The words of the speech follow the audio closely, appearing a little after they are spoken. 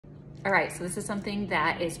All right, so this is something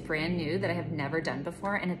that is brand new that I have never done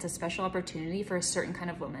before, and it's a special opportunity for a certain kind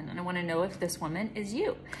of woman, and I wanna know if this woman is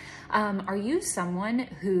you. Are you someone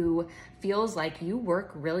who feels like you work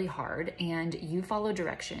really hard and you follow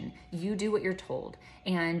direction, you do what you're told,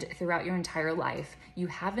 and throughout your entire life, you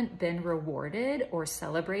haven't been rewarded or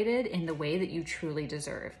celebrated in the way that you truly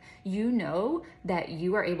deserve? You know that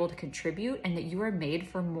you are able to contribute and that you are made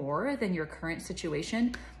for more than your current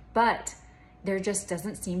situation, but there just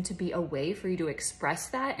doesn't seem to be a way for you to express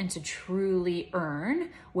that and to truly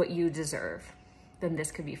earn what you deserve. Then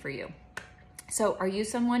this could be for you. So are you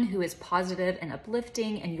someone who is positive and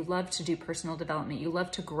uplifting and you love to do personal development, you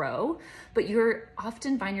love to grow, but you're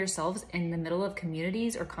often find yourselves in the middle of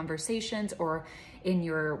communities or conversations or in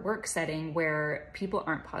your work setting where people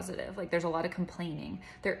aren't positive? Like there's a lot of complaining.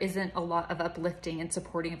 There isn't a lot of uplifting and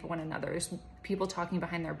supporting of one another. There's people talking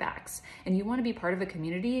behind their backs. And you want to be part of a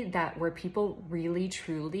community where people really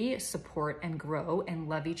truly support and grow and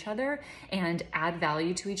love each other and add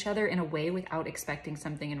value to each other in a way without expecting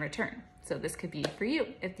something in return. So this could be for you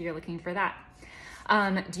if you're looking for that.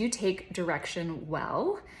 Do you take direction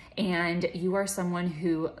well? And you are someone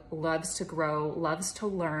who loves to grow, loves to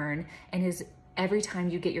learn, and is every time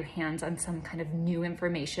you get your hands on some kind of new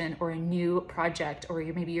information or a new project, or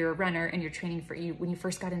maybe you're a runner and you're training for you, when you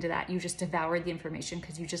first got into that, you just devoured the information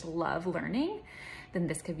because you just love learning, then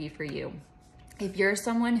this could be for you. If you're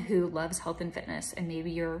someone who loves health and fitness, and maybe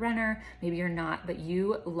you're a runner, maybe you're not, but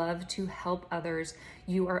you love to help others,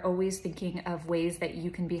 you are always thinking of ways that you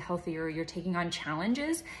can be healthier, you're taking on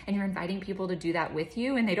challenges and you're inviting people to do that with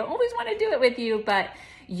you, and they don't always want to do it with you, but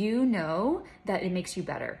you know that it makes you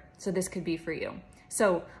better. So this could be for you.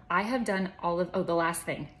 So I have done the last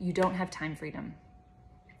thing, you don't have time freedom.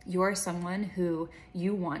 You are someone who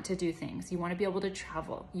you want to do things. You want to be able to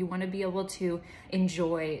travel. You want to be able to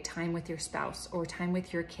enjoy time with your spouse or time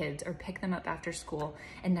with your kids or pick them up after school.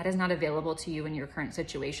 And that is not available to you in your current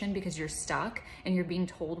situation because you're stuck and you're being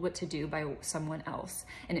told what to do by someone else.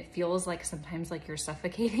 And it feels like sometimes like you're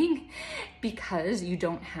suffocating because you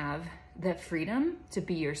don't have the freedom to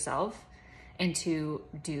be yourself and to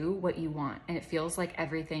do what you want. And it feels like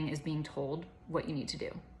everything is being told what you need to do.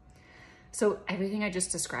 So everything I just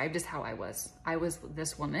described is how I was. I was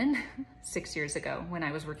this woman 6 years ago when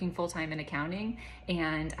I was working full-time in accounting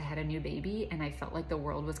and I had a new baby and I felt like the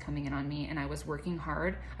world was coming in on me and I was working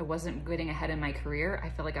hard. I wasn't getting ahead in my career. I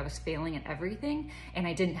felt like I was failing at everything and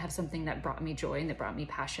I didn't have something that brought me joy and that brought me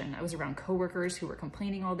passion. I was around coworkers who were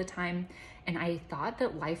complaining all the time and I thought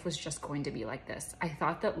that life was just going to be like this. I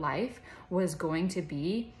thought that life was going to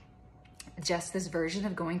be just this version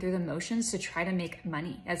of going through the motions to try to make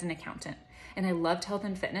money as an accountant. And I loved health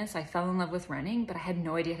and fitness. I fell in love with running, but I had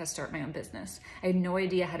no idea how to start my own business. I had no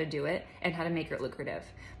idea how to do it and how to make it lucrative.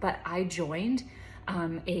 But I joined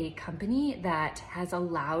a company that has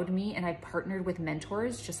allowed me, and I've partnered with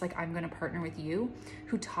mentors, just like I'm gonna partner with you,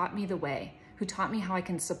 who taught me the way, who taught me how I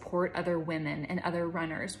can support other women and other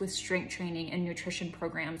runners with strength training and nutrition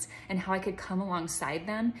programs, and how I could come alongside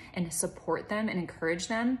them and support them and encourage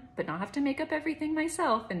them, but not have to make up everything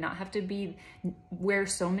myself and not have to wear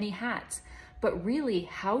so many hats, but really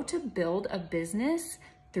how to build a business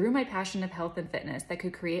through my passion of health and fitness that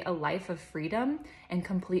could create a life of freedom and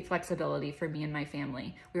complete flexibility for me and my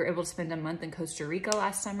family. We were able to spend a month in Costa Rica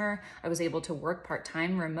last summer. I was able to work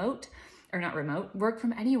part-time work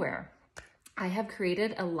from anywhere. I have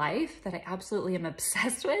created a life that I absolutely am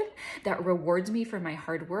obsessed with, that rewards me for my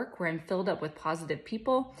hard work, where I'm filled up with positive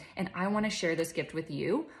people, and I want to share this gift with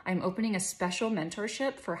you. I'm opening a special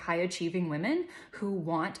mentorship for high-achieving women who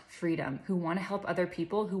want freedom, who want to help other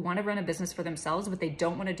people, who want to run a business for themselves, but they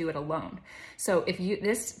don't want to do it alone. So if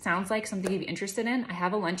this sounds like something you'd be interested in, I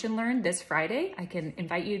have a lunch and learn this Friday. I can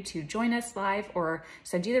invite you to join us live or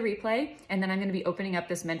send you the replay, and then I'm going to be opening up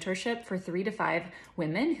this mentorship for 3 to 5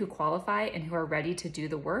 women who qualify and who are ready to do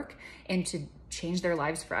the work and to change their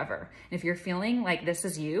lives forever. And if you're feeling like this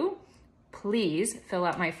is you, please fill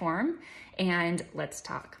out my form and let's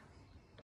talk.